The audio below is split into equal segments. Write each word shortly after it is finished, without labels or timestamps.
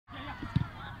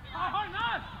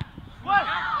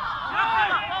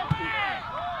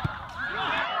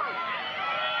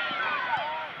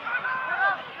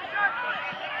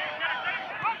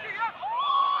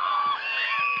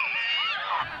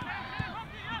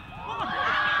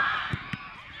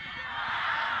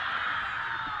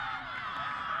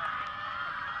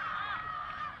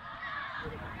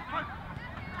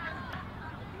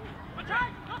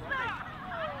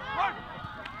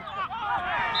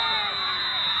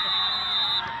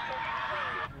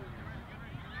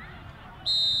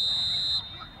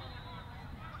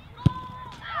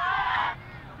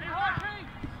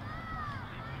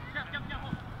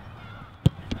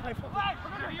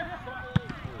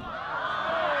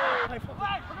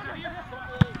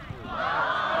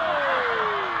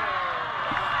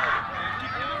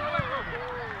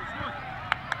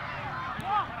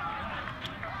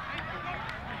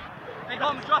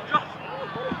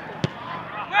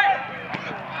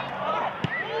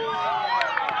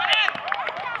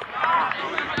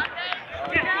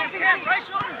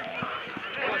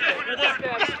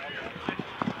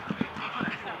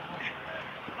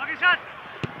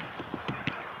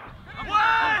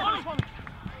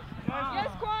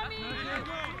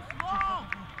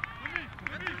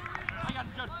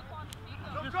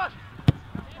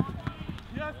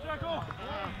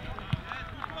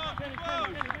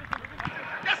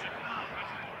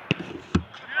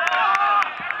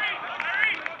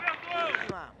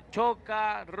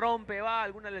choca, rompe, va,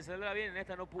 alguna le saldrá bien, en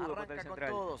esta no pudo contra el Arranca con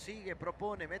central. todo, sigue,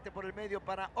 propone, mete por el medio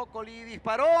para Ocoli,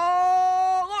 disparó,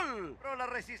 ¡gol! La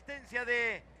resistencia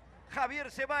de Javier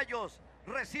Ceballos,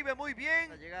 recibe muy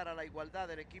bien. A llegar a la igualdad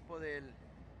del equipo del...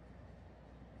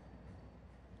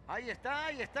 Ahí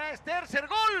está, es tercer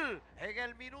gol en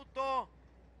el minuto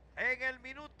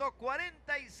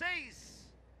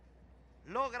 46.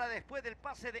 Logra después del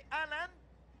pase de Alan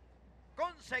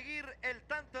conseguir el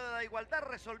tanto de la igualdad,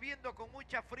 resolviendo con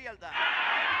mucha frialdad.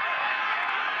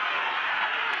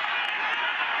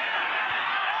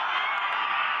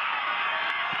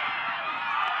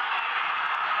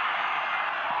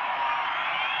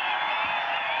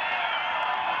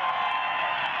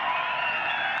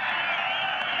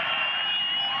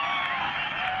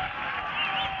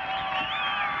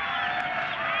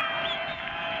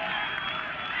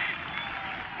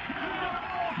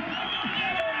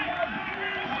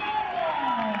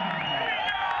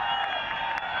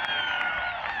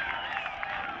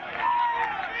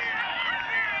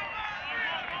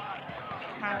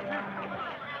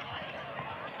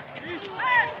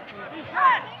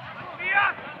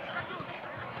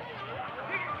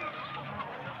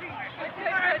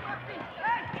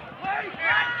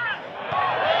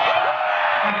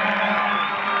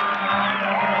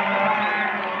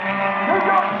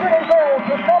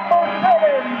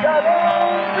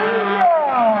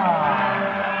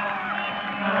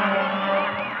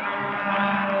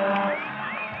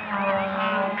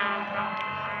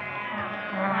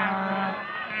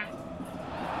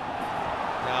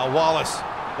 Wallace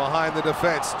behind the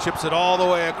defense, chips it all the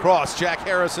way across. Jack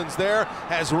Harrison's there,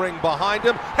 has Ring behind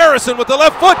him. Harrison with the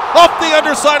left foot, off the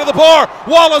underside of the bar.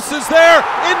 Wallace is there,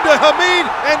 into Hamid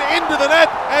and into the net,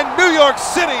 and New York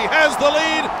City has the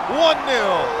lead,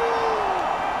 1-0.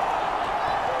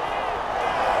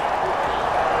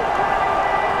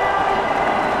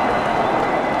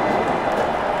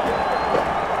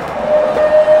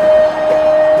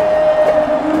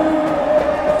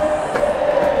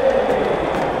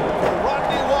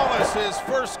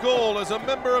 First goal as a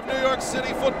member of New York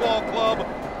City Football Club,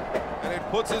 and it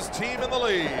puts his team in the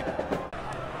lead.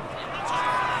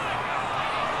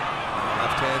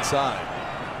 Left-hand side.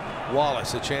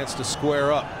 Wallace, a chance to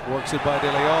square up. Works it by De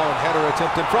Leon. Header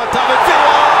attempt in front. David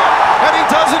Villa! And he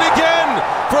does it again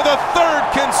for the third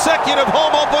consecutive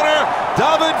home opener.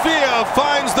 David Villa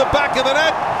finds the back of the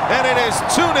net, and it is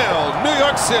 2-0 New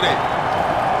York City.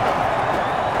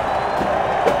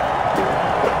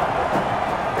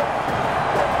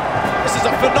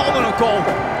 A phenomenal goal.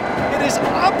 It is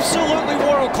absolutely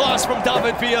world class from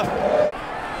David Villa.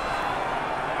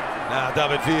 Now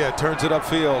David Villa turns it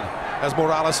upfield. Has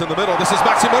Morales in the middle. This is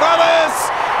Maxi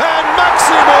Morales, and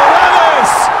Maxi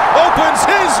Morales opens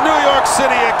his New York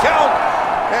City account.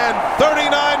 And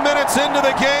 39 minutes into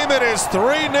the game, it is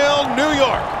 3-0 New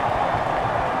York.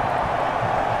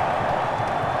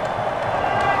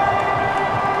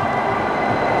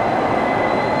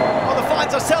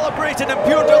 Are celebrating in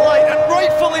pure delight, and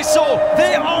rightfully so.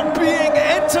 They are being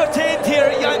entertained here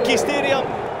at Yankee Stadium.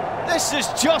 This is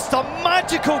just a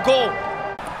magical goal.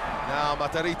 Now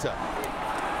Matarrita.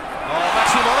 Oh,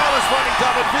 Maxi Morales finding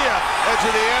David Villa. Edge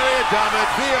of the area, David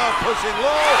Villa pushing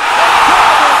low.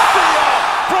 David Villa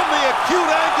from the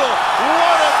acute angle.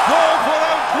 What a goal for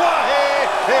El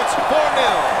Guaje. It's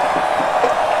 4-0.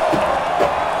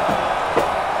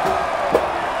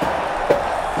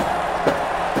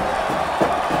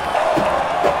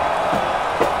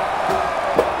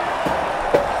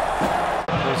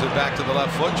 Back to the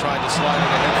left foot, trying to slide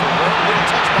it ahead for Rick. Little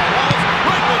touch by Wallace.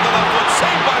 Right with the left foot,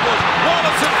 saved by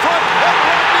Wallace in front. And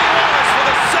Rodney Wallace for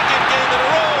the second game in a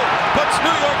row puts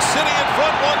New York City in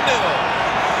front 1-0.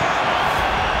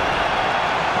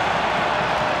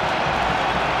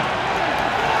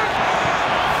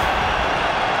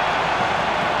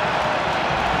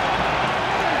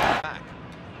 Back.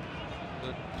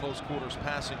 Good close quarters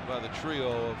passing by the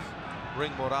trio of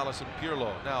Ring, Morales, and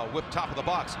Pirlo. Now whip top of the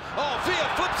box. Oh, Villa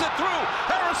flips it through.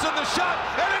 Harrison the shot,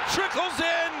 and it trickles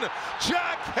in.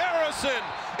 Jack Harrison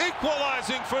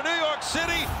equalizing for New York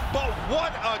City, but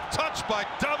what a touch by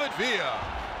David Villa.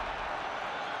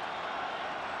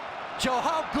 Joe,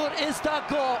 how good is that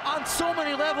goal on so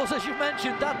many levels, as you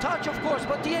mentioned? That touch, of course,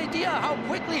 but the idea how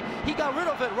quickly he got rid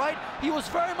of it, right? He was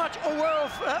very much aware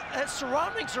of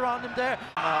surroundings around him there.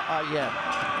 Yeah.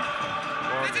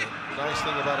 Well, the nice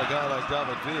thing about a guy like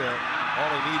David Villa, all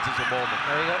he needs is a moment.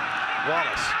 There you go.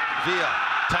 Wallace, Villa,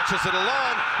 touches it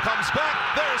along, comes back,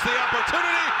 there's the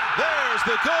opportunity, there's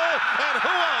the goal, and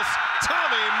who else?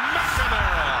 Tommy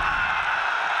McNamara.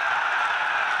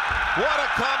 What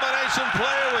a combination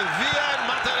player with Villa and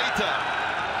Matarrita.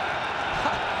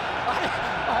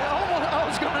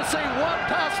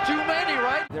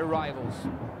 rivals.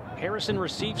 Harrison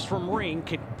receives from Ring,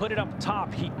 can put it up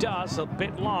top. He does, a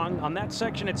bit long. On that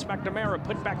section, it's McNamara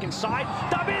put back inside.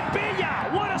 David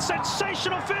Villa, what a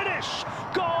sensational finish!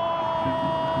 Goal!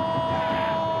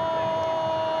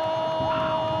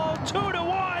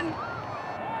 2-1.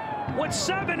 With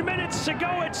 7 minutes to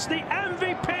go, it's the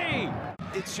MVP.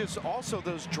 It's just also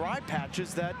those dry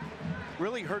patches that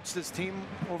really hurts this team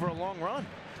over a long run.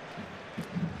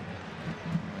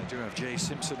 They do have Jay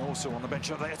Simpson also on the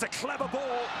bench. It's a clever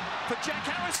ball for Jack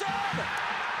Harrison.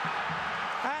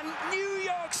 And New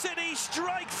York City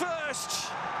strike first.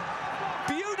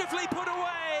 Beautifully put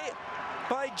away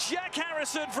by Jack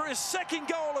Harrison for his second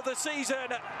goal of the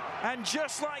season. And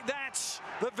just like that,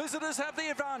 the visitors have the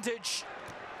advantage.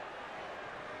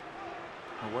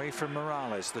 Away from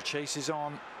Morales, the chase is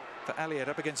on for Elliott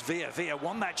up against Villa. Villa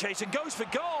won that chase and goes for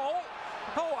goal.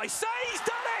 Oh, I say he's done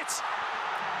it!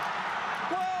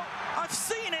 Well, I've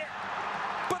seen it,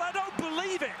 but I don't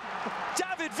believe it.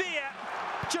 David Villa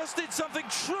just did something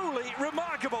truly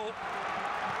remarkable.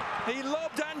 He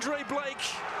lobbed Andre Blake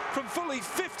from fully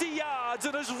 50 yards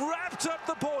and has wrapped up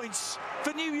the points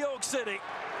for New York City.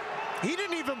 He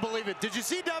didn't even believe it. Did you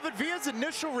see David Villa's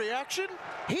initial reaction?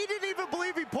 He didn't even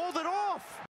believe he pulled it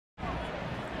off.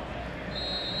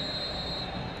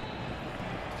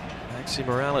 Maxi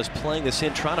Morales playing this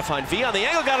in, trying to find Villa on the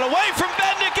angle, got it away from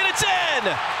Bendick, and it's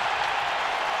in!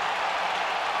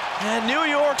 And New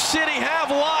York City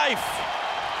have life.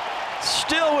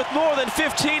 Still with more than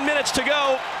 15 minutes to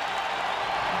go.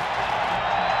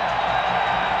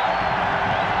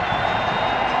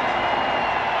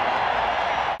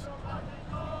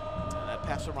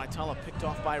 Passer Maitala picked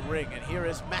off by Ring, and here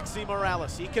is Maxi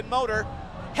Morales. He can motor.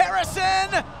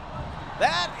 Harrison!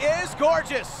 That is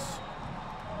gorgeous.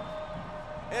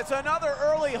 It's another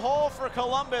early hole for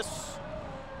Columbus.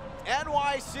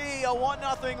 NYC a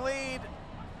 1-0 lead,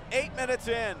 8 minutes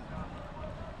in.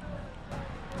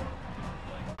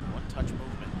 One-touch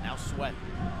movement, now Sweat.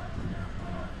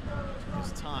 Took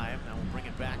his time, now we'll bring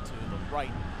it back to the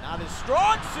right. Not his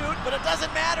strong suit, but it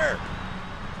doesn't matter.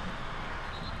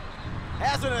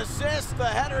 Has an assist, the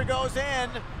header goes in.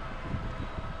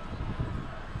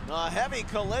 A heavy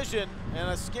collision and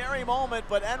a scary moment,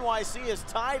 but NYC has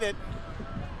tied it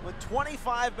with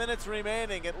 25 minutes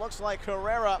remaining. It looks like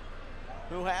Herrera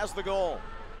who has the goal.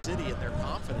 City and their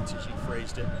confidence, as you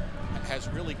phrased it, has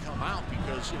really come out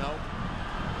because, you know.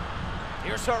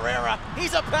 Here's Herrera,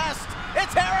 he's a pest,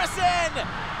 it's Harrison!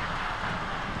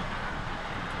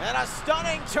 And a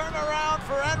stunning turnaround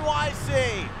for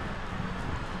NYC.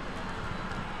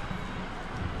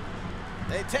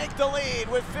 They take the lead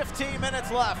with 15 minutes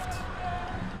left.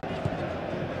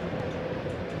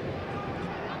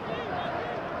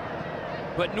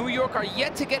 But New York are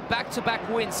yet to get back-to-back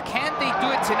wins. Can they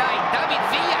do it tonight? David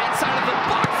Villa inside of the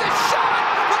box, a shot!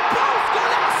 The post,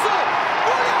 golazo!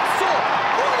 Golazo!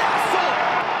 Golazo!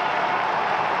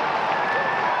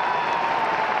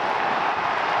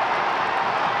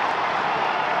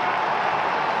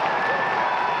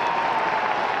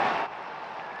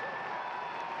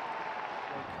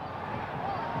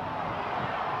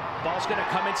 Ball's gonna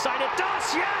come inside, it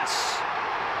does, yes!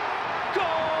 Goal!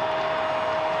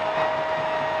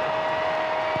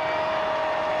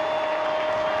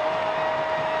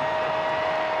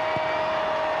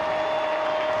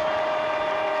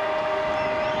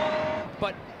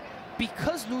 But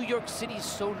because New York City is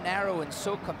so narrow and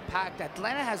so compact,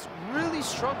 Atlanta has really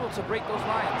struggled to break those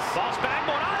lines. Ball's back,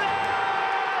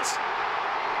 Morales!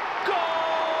 Goal!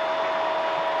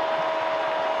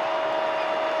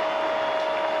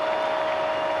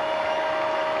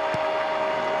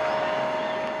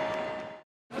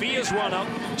 Villa's run up,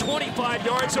 25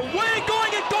 yards away,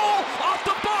 going at goal, off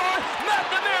the bar,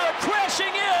 McNamara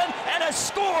crashing in, and has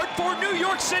scored for New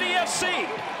York City FC.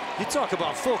 You talk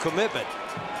about full commitment.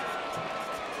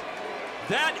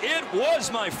 That it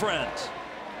was, my friend.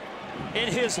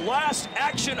 In his last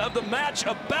action of the match,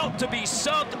 about to be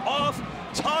subbed off,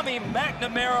 Tommy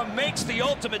McNamara makes the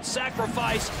ultimate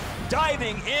sacrifice,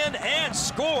 diving in and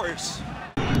scores.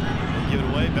 Give it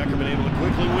away, Beckerman able to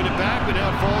quickly win it back, but now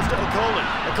it falls to Okoli.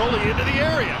 Okoli into the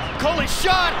area. Okoli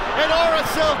shot, and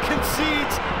RSL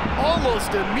concedes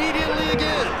almost immediately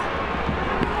again.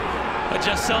 But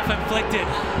just self-inflicted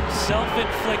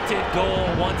goal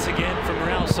once again from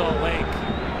Real Salt Lake.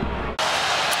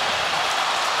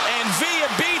 And Villa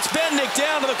beats Bendick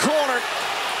down to the corner.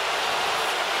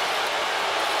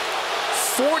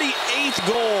 48th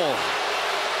goal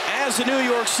as a New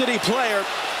York City player.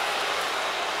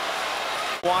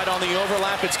 Wide on the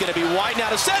overlap, it's going to be wide now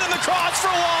to set in the cross for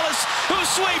Wallace, who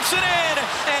sweeps it in.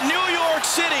 And New York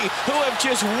City, who have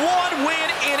just one win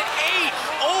in 8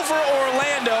 over over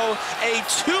Orlando, a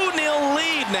 2-0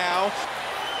 lead now.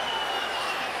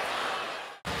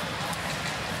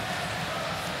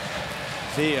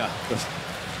 Villa,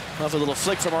 another little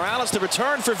flick from Morales to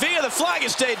return for Villa. The flag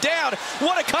has stayed down.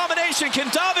 What a combination. Can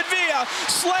David Villa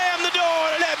slam the door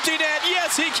at an empty net?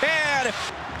 Yes, he can.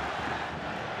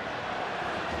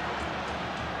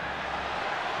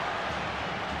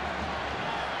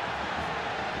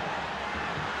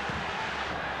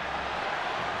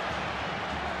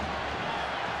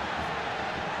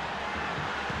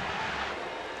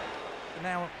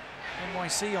 Now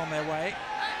NYC on their way.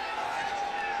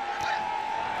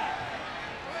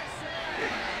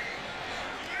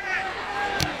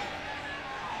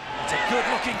 It's a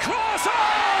good-looking cross.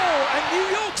 Oh! And New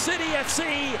York City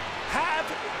FC have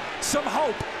some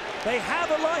hope. They have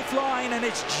a lifeline, and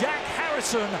it's Jack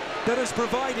Harrison that has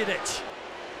provided it.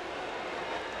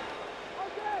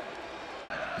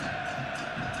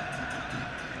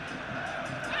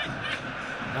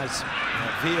 Nice.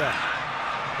 Villa.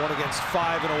 1 against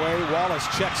 5 and away. Wallace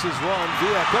checks his run.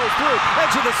 Villa goes through.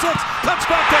 Edge of the 6. Cuts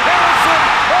back to Harrison.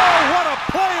 Oh, what a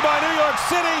play by New York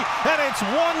City. And it's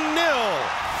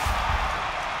 1-0.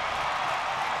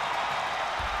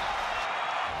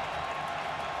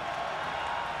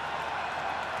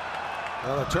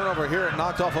 Well, the turnover here, it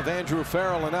knocked off of Andrew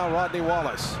Farrell, and now Rodney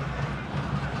Wallace.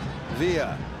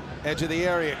 Villa, edge of the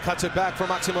area, cuts it back for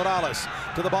Maxi Morales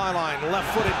to the byline,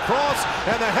 left-footed cross,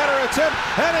 and the header attempt,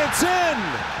 and it's in!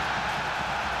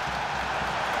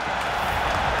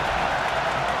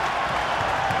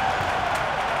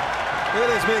 It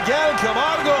is Miguel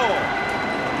Camargo.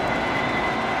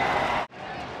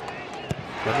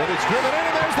 And then it's driven in,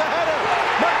 and there's the header.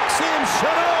 Maxime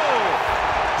Chanot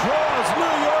draws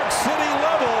New York City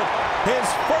level, his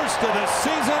first of the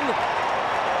season,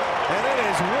 and it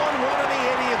is 1-1 in the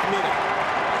 80th minute.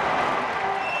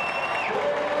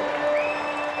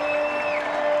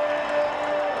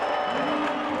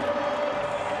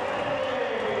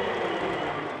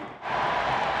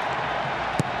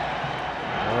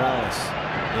 Morales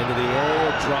into the area,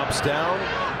 drops down,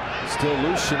 still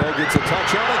loose. Chanot gets a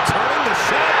touch on it, turning the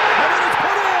shot, and then it's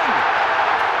put in.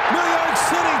 New York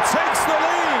City takes the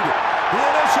lead. The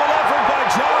initial effort by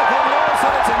Jonathan Lewis,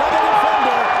 and it's another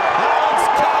defender, Alex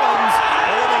Collins,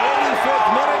 and in the 85th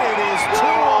minute it is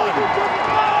 2-1.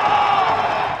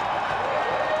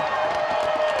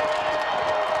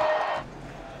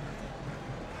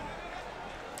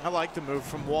 I like the move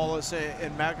from Wallace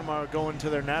and McNamara going to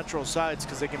their natural sides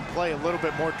because they can play a little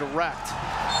bit more direct.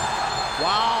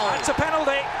 Wow. That's a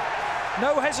penalty.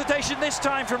 No hesitation this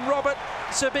time from Robert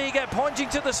Sabiga, pointing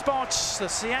to the spots. The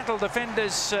Seattle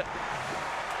defenders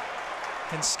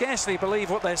can scarcely believe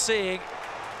what they're seeing.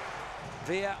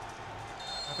 Villa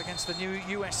up against the new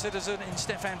US citizen in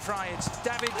Stefan Fry. It's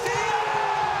David Villa!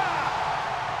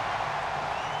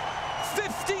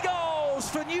 50 goals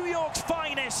for New York's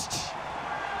finest.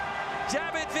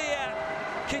 David Villa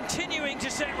continuing to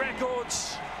set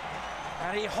records,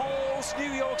 and he holds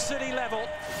New York City level.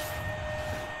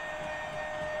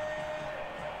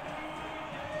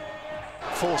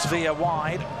 Force Villa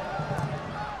wide.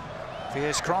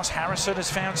 Villa's cross. Harrison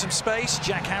has found some space.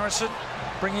 Jack Harrison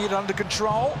bringing it under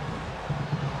control.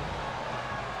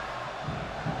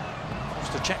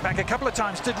 Just to check back a couple of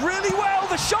times. Did really well.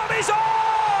 The shot is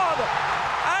on!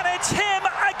 And it's him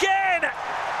again!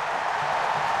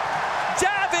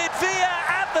 David Villa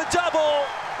at the double.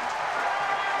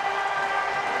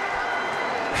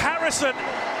 Harrison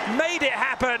made it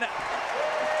happen.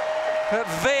 But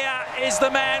Villa is the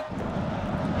man.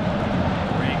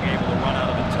 Run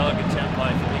out of a tug attempt by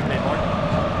Felipe Martin.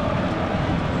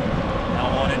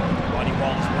 Now on it, Rodney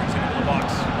Wallace brings it into the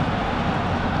box.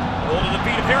 Goal to the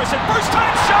feet of Harrison, first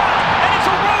time shot, and it's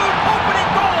a road opening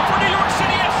goal for New York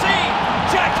City FC.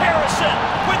 Jack Harrison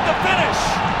with the finish.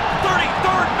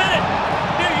 33rd minute,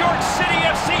 New York City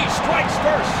FC strikes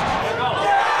first.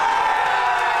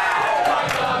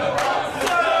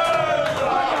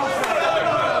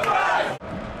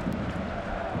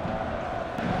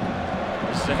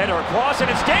 The header across, and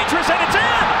it's dangerous, and it's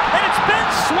in! And it's Ben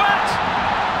Sweat!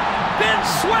 Ben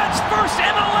Sweat's first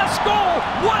MLS goal!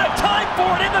 What a time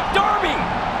for it in the derby!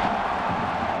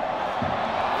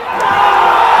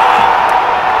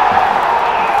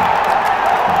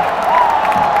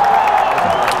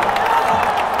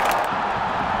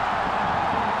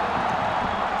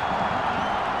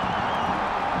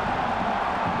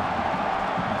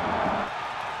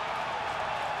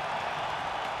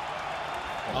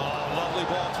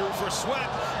 Ball through for Sweat,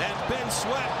 and Ben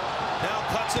Sweat now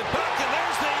cuts it back, and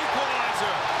there's the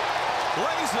equalizer.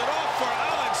 Lays it off for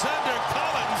Alexander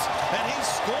Collins, and he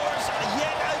scores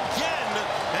yet again.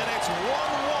 And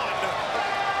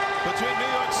 1-1 between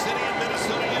New York City and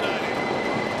Minnesota United.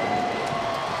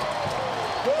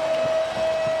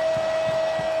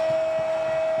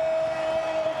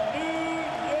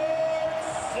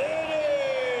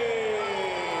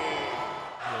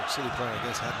 City player, I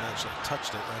guess, hadn't actually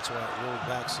touched it. That's why it rolled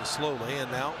back so slowly.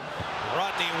 And now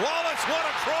Rodney Wallace, what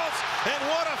a cross and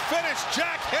what a finish.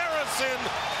 Jack Harrison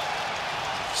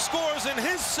scores in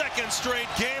his second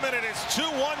straight game, and it is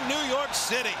 2-1 New York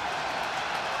City.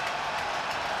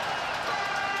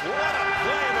 What a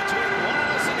play between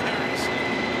Wallace and Harrison.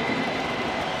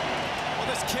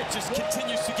 Well, this kid just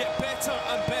continues to get better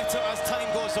and better as time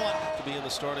goes on. To be in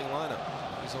the starting lineup.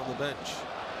 He's on the bench.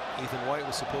 Ethan White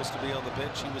was supposed to be on the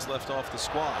bench. He was left off the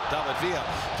squad. David Villa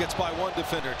gets by one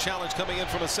defender. Challenge coming in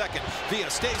from a second. Villa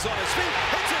stays on his feet,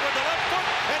 hits it with the left foot,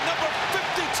 and number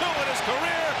 52 in his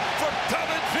career for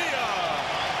David Villa.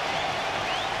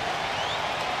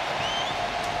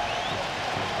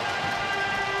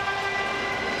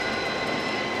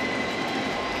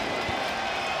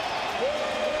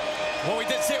 Well, we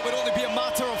did say it would only be a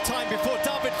matter of time before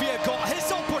David Villa got his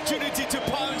opportunity to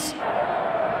pounce.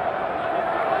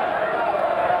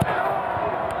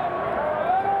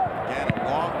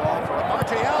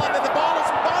 And the ball is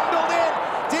bundled in.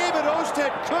 David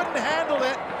Ousted couldn't handle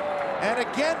it. And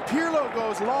again, Pirlo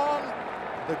goes long.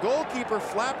 The goalkeeper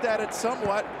flapped at it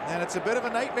somewhat, and it's a bit of a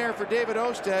nightmare for David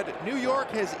Ousted. New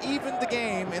York has evened the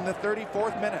game in the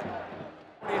 34th minute.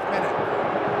 30th minute,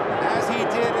 as he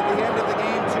did at the end of the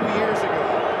game 2 years ago.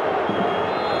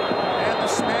 And the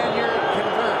Spaniard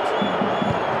converts.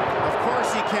 Of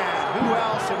course he can. Who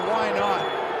else and why not?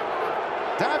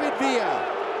 David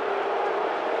Villa.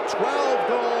 12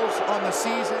 goals on the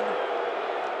season.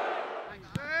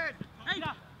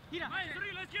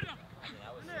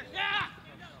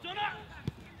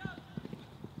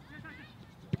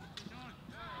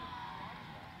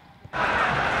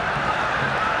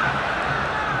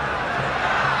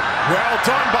 Well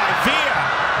done by Villa.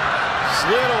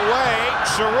 Slid away.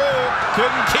 Giroud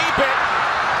couldn't keep it.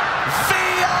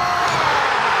 Villa!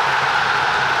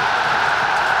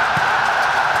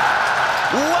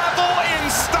 Level in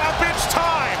stoppage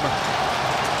time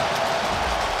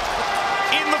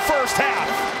in the first half.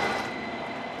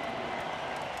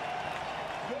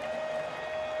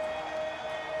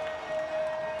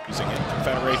 Using it,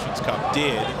 Confederations Cup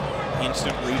did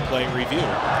instant replay review.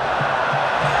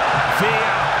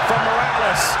 Villa from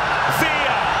Morales.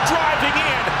 Villa driving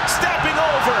in, stepping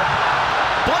over,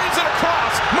 blaze it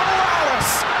across.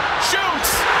 Morales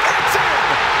shoots. It's in.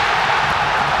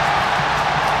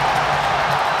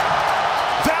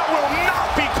 That will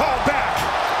not be called back.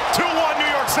 2-1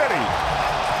 New York City.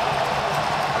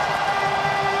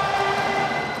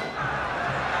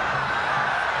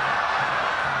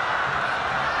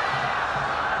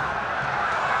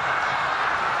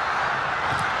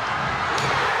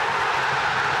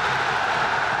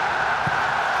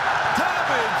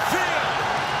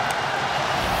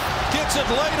 It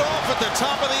laid off at the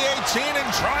top of the 18 and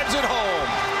drives it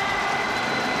home.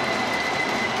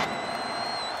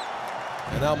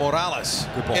 And now Morales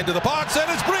into the box, and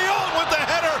it's Brion with the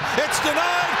header. It's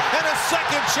denied, and a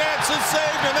second chance is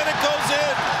saved, and then it goes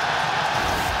in.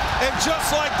 And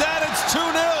just like that, it's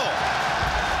 2-0.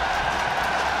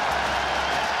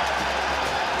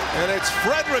 And it's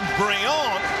Frederick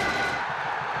Brion.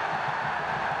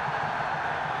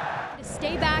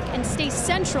 Stay back and stay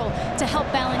central to help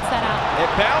balance that out.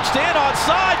 It bounced in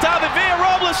onside. David Villa,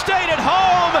 Robles stayed at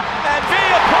home, and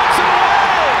Villa puts it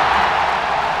away.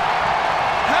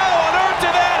 How on earth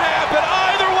did that happen?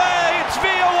 Either way, it's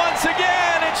Villa once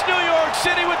again. It's New York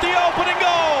City with the opening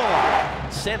goal.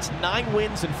 Since 9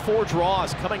 wins and 4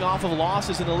 draws, coming off of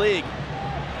losses in the league.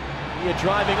 Villa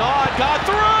driving on, got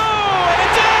through, and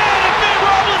it did. It beat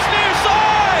Robles near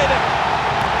side.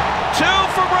 2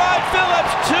 for Brian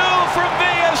Phillips, 2 from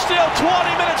Villa, still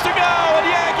 20 minutes to go at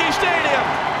Yankee Stadium.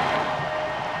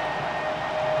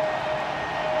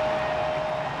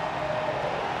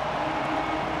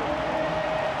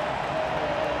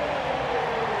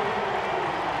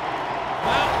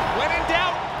 Well, when in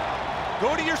doubt,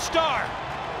 go to your star.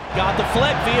 Got the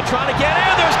flick, Villa trying to get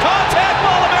in, there's contact,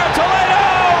 Bolivar Toledo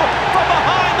from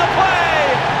behind the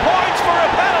play, points for a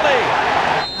penalty.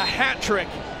 A hat trick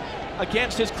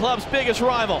against his club's biggest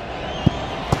rival,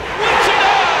 which he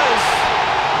does!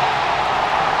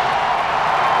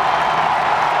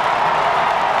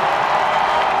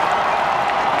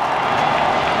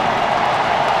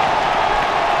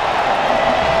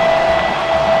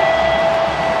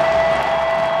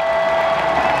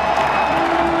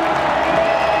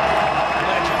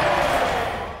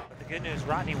 But the good news,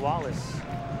 Rodney Wallace,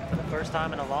 for the First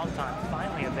time in a long time,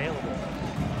 finally available.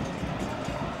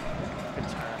 Good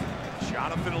turn.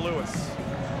 Jonathan Lewis,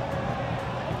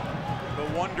 the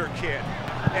wonder kid.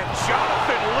 And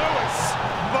Jonathan Lewis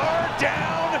barred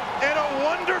down, and a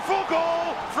wonderful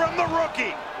goal from the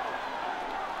rookie.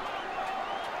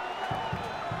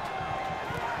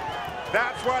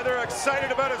 That's why they're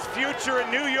excited about his future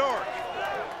in New York.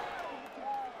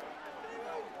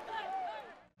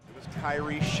 It was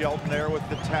Kyrie Shelton there with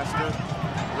the tester.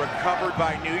 Recovered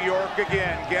by New York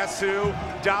again. Guess who?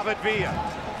 David Villa.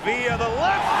 Villa, the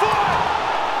left foot!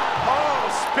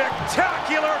 Oh,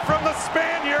 spectacular from the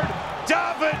Spaniard,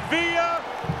 David Villa.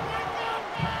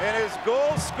 And his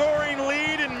goal-scoring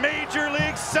lead in Major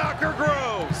League Soccer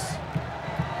grows.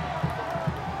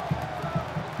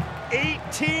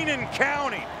 18 and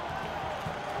counting.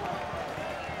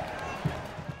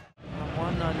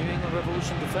 One New England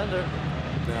Revolution defender.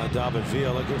 Now David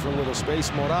Villa looking for a little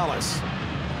space. Morales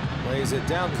lays it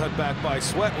down, cut back by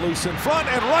Sweat, loose in front,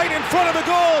 and right in front of the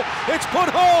goal. It's put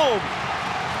home.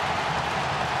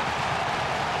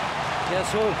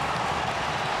 Guess who?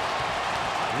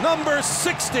 Number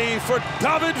 60 for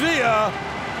David Villa.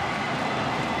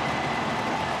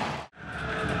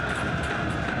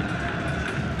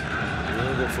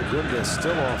 Diego Fagundes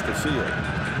still off the field.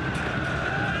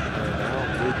 And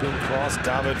now looping cross.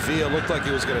 David Villa looked like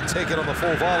he was going to take it on the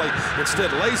full volley.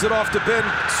 Instead lays it off to Ben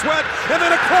Sweat, and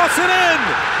then across and in.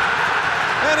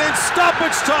 And in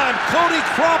stoppage time, Cody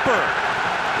Cropper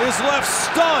is left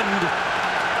stunned.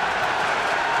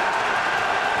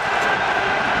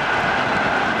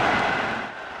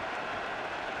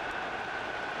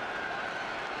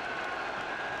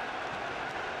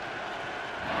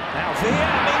 Now Villa,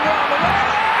 meanwhile,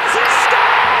 Morales has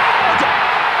scored!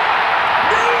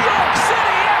 New York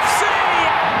City FC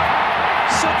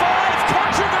survive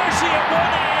controversy at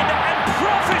one end and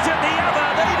profit at the other.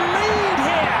 They lead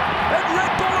here at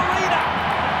Red Bull Arena.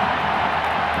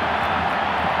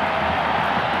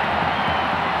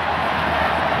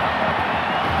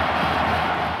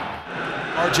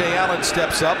 R.J. Allen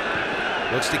steps up,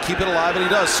 looks to keep it alive, and he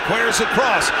does. Squares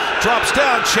across, drops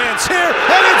down, chance here,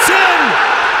 and it's in!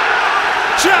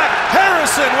 Jack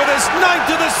Harrison with his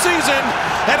 9th of the season,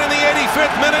 and in the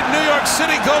 85th minute, New York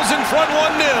City goes in front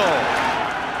 1-0.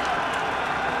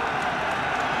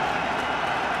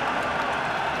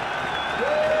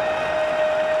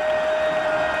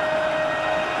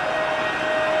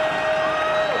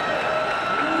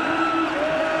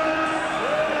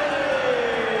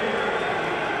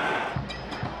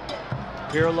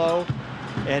 Pirlo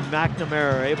and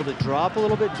McNamara are able to drop a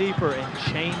little bit deeper and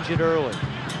change it early.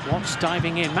 Watts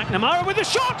diving in, McNamara with a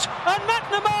shot, and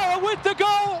McNamara with the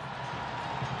goal.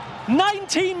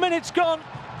 19 minutes gone,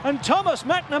 and Thomas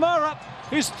McNamara,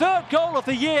 his 3rd goal of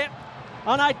the year,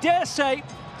 and I dare say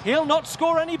he'll not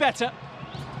score any better.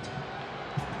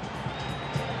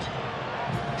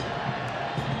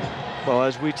 Well,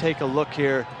 as we take a look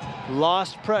here,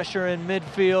 lost pressure in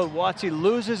midfield. Wattsy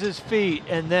loses his feet,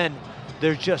 and then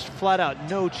there's just flat out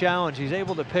no challenge. He's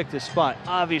able to pick the spot.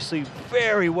 Obviously,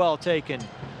 very well taken.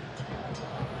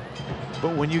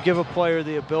 But when you give a player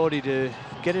the ability to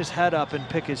get his head up and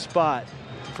pick his spot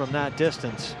from that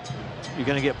distance, you're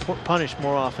going to get punished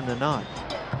more often than not.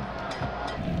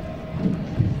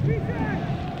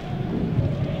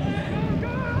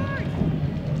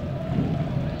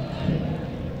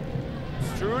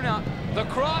 Struna, the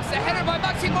cross, a header by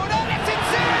Maxi Morales,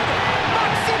 it's in!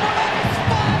 Maxi Morales,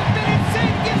 5 minutes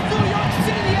in, gives New York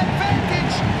City the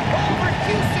advantage over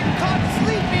Houston caught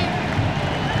sleeping.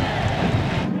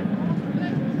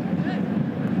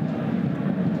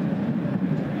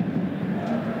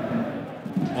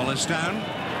 Wallace down.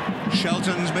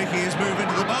 Shelton's making his move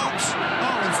into the box.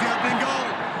 Oh, it's the opening goal.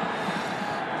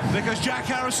 Because Jack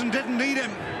Harrison didn't need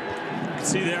him. You can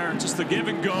see there, just the give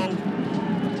and go.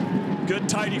 Good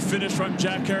tidy finish from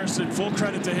Jack Harrison, full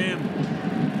credit to him.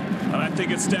 And I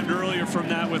think it stemmed earlier from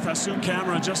that with Hassoun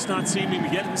Camara just not seeming to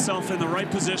get himself in the right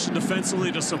position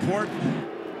defensively to support.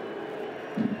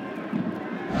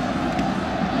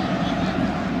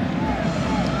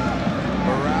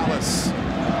 Morales,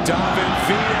 David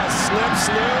Villa slips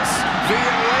loose,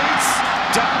 Villa waits,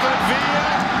 David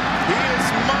Villa, he is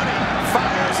money,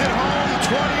 fires it home,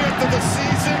 20th of the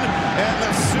season, and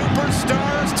the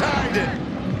Superstars tied it.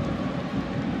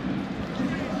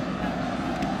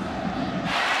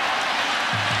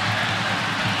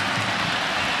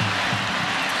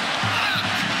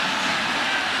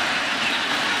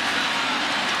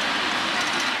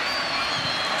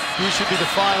 These should be the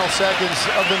final seconds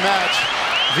of the match.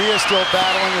 Villa still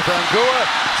battling with Angua.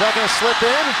 Is that going to slip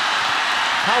in?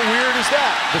 How weird is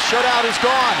that? The shutout is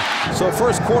gone. So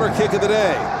first quarter kick of the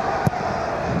day.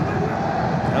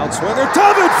 Outswinger,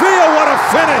 David Villa, what a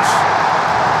finish!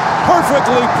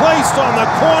 Perfectly placed on the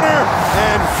corner,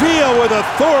 and Villa with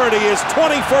authority, his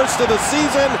 21st of the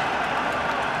season.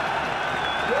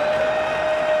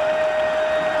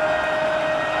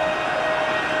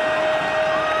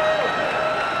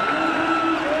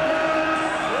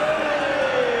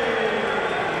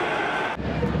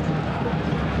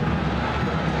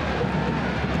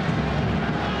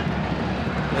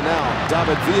 And now,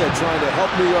 David Villa trying to help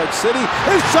New York City.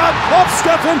 His shot off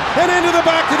Steffen and into the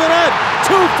back of the net.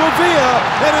 2 for Villa,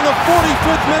 and in the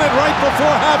 45th minute, right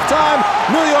before halftime,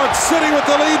 New York City with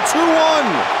the lead 2-1.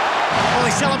 Well,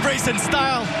 he celebrates in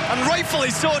style, and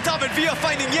rightfully so. David Villa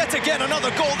finding yet again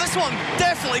another goal. This one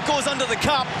definitely goes under the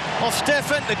cap of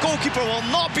Steffen. The goalkeeper will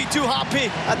not be too happy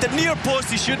at the near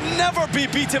post. He should never be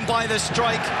beaten by this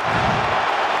strike.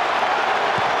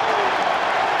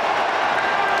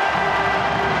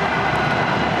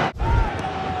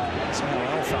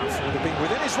 Would have been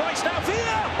within his rights now.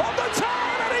 Villa on the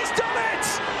turn, and he's done it!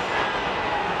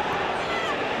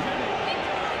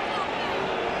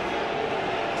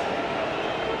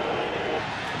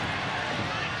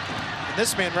 And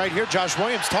this man right here, Josh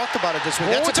Williams, talked about it this week.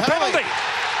 That's a penalty.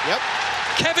 Yep.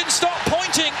 Kevin Stott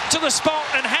pointing to the spot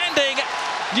and handing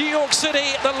New York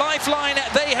City the lifeline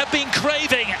they have been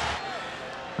craving.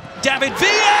 David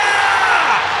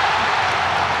Villa!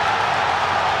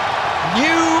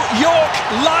 New York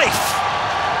life.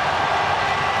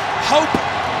 Hope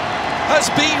has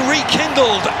been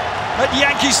rekindled at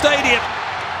Yankee Stadium.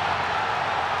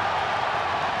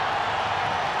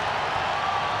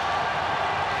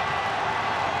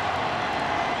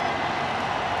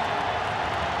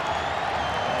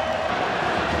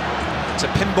 It's a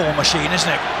pinball machine,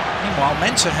 isn't it? Meanwhile,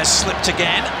 Mensah has slipped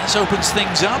again. This opens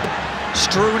things up.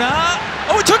 Struna.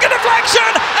 Oh, it took a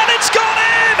deflection, and it's gone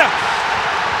in!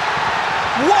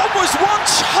 What was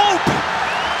once hope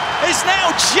is now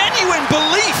genuine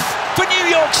belief for New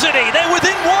York City. They're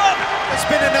within one. There's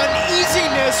been an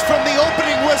uneasiness from the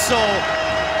opening whistle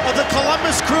of the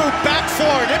Columbus Crew back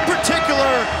forward. In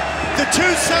particular, the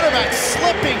two center backs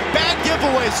slipping, bad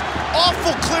giveaways,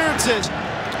 awful clearances.